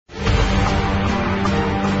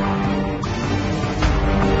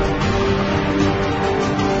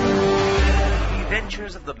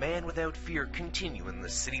without fear continue in the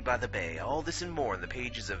city by the bay. All this and more in the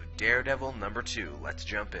pages of Daredevil #2. Let's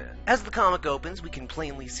jump in. As the comic opens, we can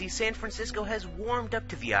plainly see San Francisco has warmed up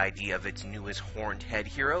to the idea of its newest horned head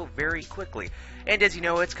hero very quickly. And as you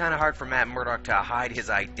know, it's kind of hard for Matt Murdock to hide his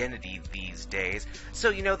identity these days. So,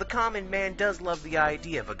 you know, the common man does love the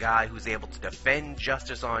idea of a guy who's able to defend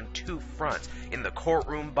justice on two fronts, in the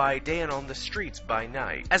courtroom by day and on the streets by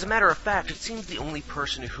night. As a matter of fact, it seems the only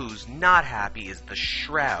person who's not happy is the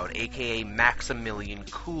Shroud, aka Maximilian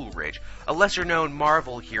Coolidge, a lesser-known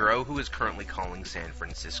Marvel hero who is currently calling San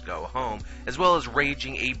Francisco home, as well as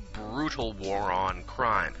raging a brutal war on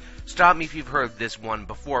crime. Stop me if you've heard this one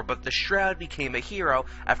before, but the Shroud became a hero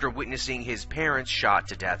after witnessing his parents shot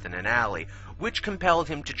to death in an alley, which compelled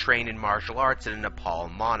him to train in martial arts at a Nepal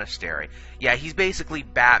monastery. Yeah, he's basically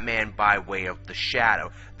Batman by way of the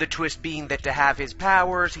Shadow, the twist being that to have his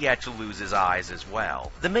powers, he had to lose his eyes as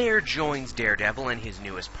well. The mayor joins Daredevil and his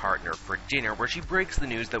newest partner for dinner, where she breaks the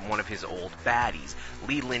news that one of his old baddies,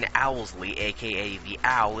 Leland Owlsley, aka the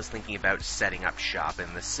Owl, is thinking about setting up shop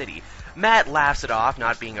in the city. Matt laughs it off,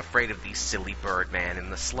 not being afraid of the silly Birdman in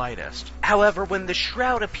the slightest. However, when the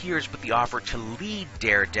Shroud appears with the offer to lead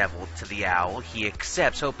Daredevil to the Owl, he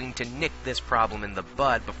accepts, hoping to nip this problem in the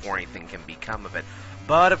bud before anything can become of it.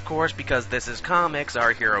 But, of course, because this is comics,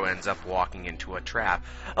 our hero ends up walking into a trap.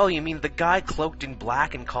 Oh, you mean the guy cloaked in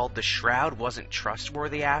black and called the Shroud wasn't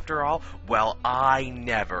trustworthy after all? Well, I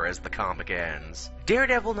never, as the comic ends.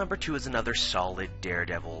 Daredevil #2 is another solid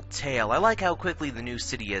Daredevil tale. I like how quickly the new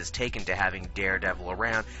city has taken to having Daredevil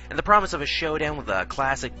around, and the promise of a showdown with a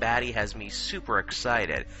classic baddie has me super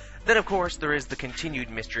excited. Then, of course, there is the continued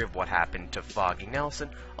mystery of what happened to Foggy Nelson.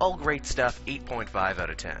 All great stuff, 8.5 out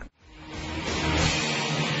of 10.